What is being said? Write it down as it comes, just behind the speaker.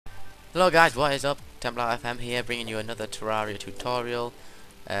Hello guys, what is up? Templar FM here, bringing you another Terraria tutorial.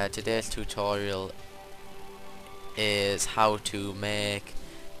 Today's tutorial is how to make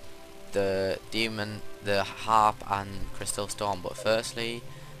the harp and crystal storm. But firstly,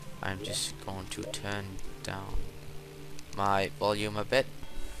 I'm just going to turn down my volume a bit.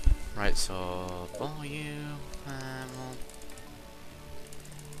 Right, so volume,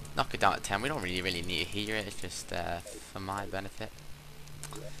 knock it down to 10. We don't really need to hear it. It's just for my benefit.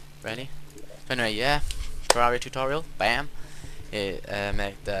 Ready? Anyway, yeah, Terraria tutorial, bam.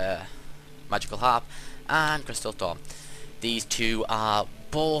 Make the magical harp and crystal storm. These two are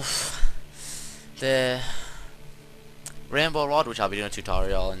both the rainbow rod, which I'll be doing a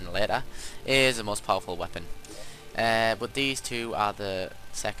tutorial in later, is the most powerful weapon. But these two are the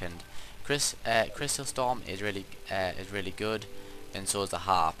second. Crystal storm is really good, and so is the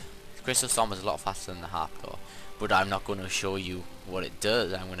harp. Crystal storm is a lot faster than the harp though. But I'm not going to show you what it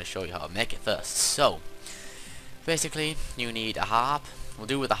does. I'm going to show you how to make it first. So, basically, you need a harp. We'll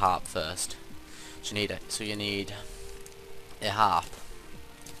do with the harp first. So you need a harp.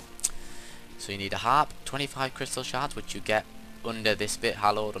 So you need a harp, 25 crystal shards, which you get under this bit,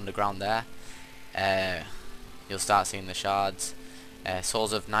 hallowed underground there. You'll start seeing the shards.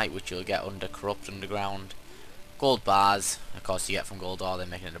 Souls of Night, which you'll get under corrupt underground. Gold bars, of course you get from gold ore, they're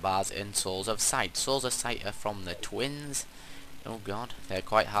making it into bars, and Souls of Sight. Souls of Sight are from the twins. Oh god, they're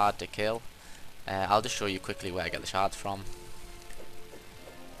quite hard to kill. I'll just show you quickly where I get the shards from.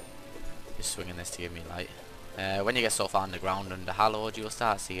 Just swinging this to give me light. When you get so far underground under hallowed, you'll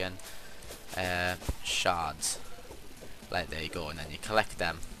start seeing shards. Like there you go, and then you collect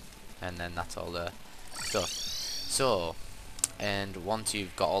them, and then that's all the stuff. So, and once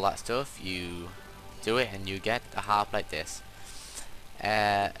you've got all that stuff, you do it and you get a harp like this,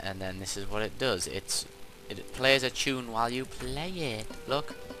 and then this is what it does. It plays a tune while you play it.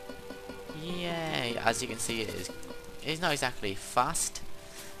 Look, yay! As you can see, it's not exactly fast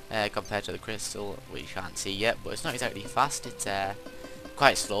compared to the crystal, which you can't see yet, but it's not exactly fast. It's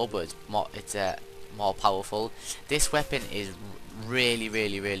quite slow, but it's more powerful. This weapon is really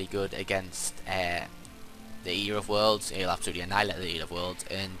good against the Eater of Worlds. It'll absolutely annihilate the Eater of Worlds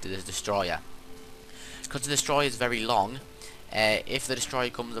and the Destroyer. Because the Destroyer is very long, if the Destroyer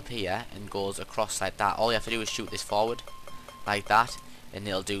comes up here and goes across like that, all you have to do is shoot this forward, like that, and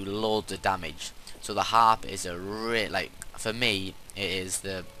it'll do loads of damage. So the harp is for me,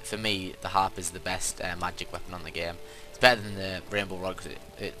 the harp is the best magic weapon on the game. It's better than the rainbow rod because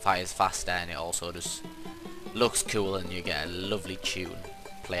it fires faster and it also just looks cool and you get a lovely tune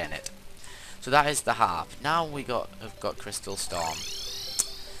playing it. So that is the harp. Now have got crystal storm.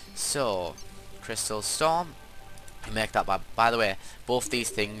 So crystal storm, you make that by the way, both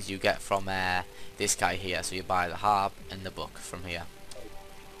these things you get from this guy here. So you buy the harp and the book from here.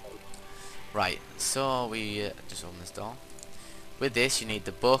 Right, so we just open this door. With this you need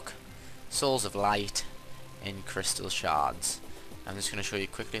the book, Souls of Light, and crystal shards. I'm just going to show you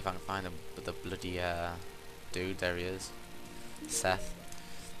quickly if I can find the bloody dude. There he is, Seth.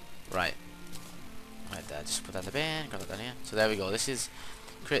 Right there, just put that in the bin, got that down here. So there we go. This is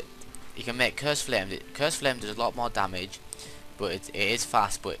you can make Curse Flame. Curse Flame does a lot more damage, but it is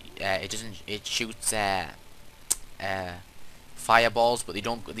fast. But it shoots fireballs, but they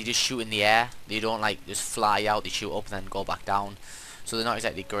just shoot in the air. They don't like just fly out. They shoot up and then go back down. So they're not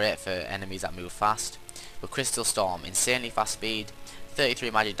exactly great for enemies that move fast. But Crystal Storm, insanely fast speed,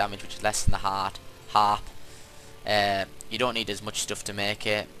 33 magic damage, which is less than the harp. You don't need as much stuff to make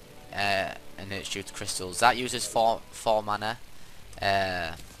it. And it shoots crystals. That uses 4 mana.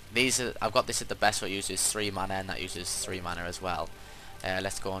 I've got this at the best, what uses 3 mana, and that uses 3 mana as well.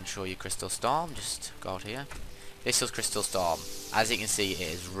 Let's go and show you Crystal Storm. Just go out here. This is Crystal Storm. As you can see, it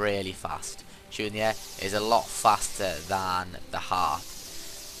is really fast. Shooting the air is a lot faster than the harp.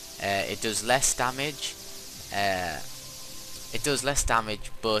 It does less damage.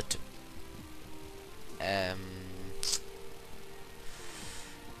 But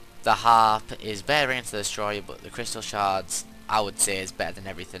the harp is better against the Destroyer, but the crystal shards, I would say, is better than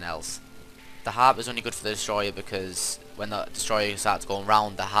everything else. The harp is only good for the Destroyer because when the Destroyer starts going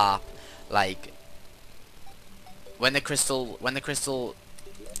round the harp, like when the crystal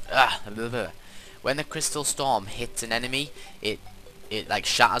storm hits an enemy, it like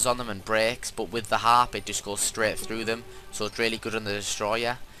shatters on them and breaks. But with the harp, it just goes straight through them. So it's really good on the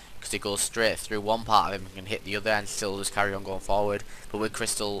Destroyer, because it goes straight through one part of him and can hit the other and still just carry on going forward. But with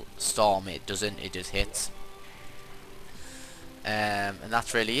Crystal Storm it doesn't, it just hits. And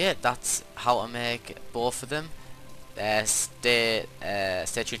that's really it. That's how to make both of them. Stay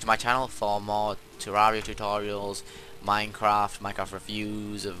tuned to my channel for more Terraria tutorials, Minecraft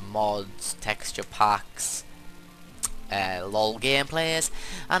reviews of mods, texture packs, LOL gameplays,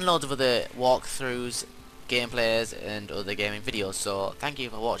 and loads of other walkthroughs, gameplays, and other gaming videos. So thank you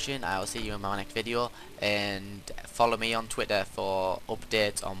for watching. I will see you in my next video, and follow me on Twitter for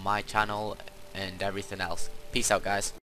updates on my channel and everything else. Peace out, guys.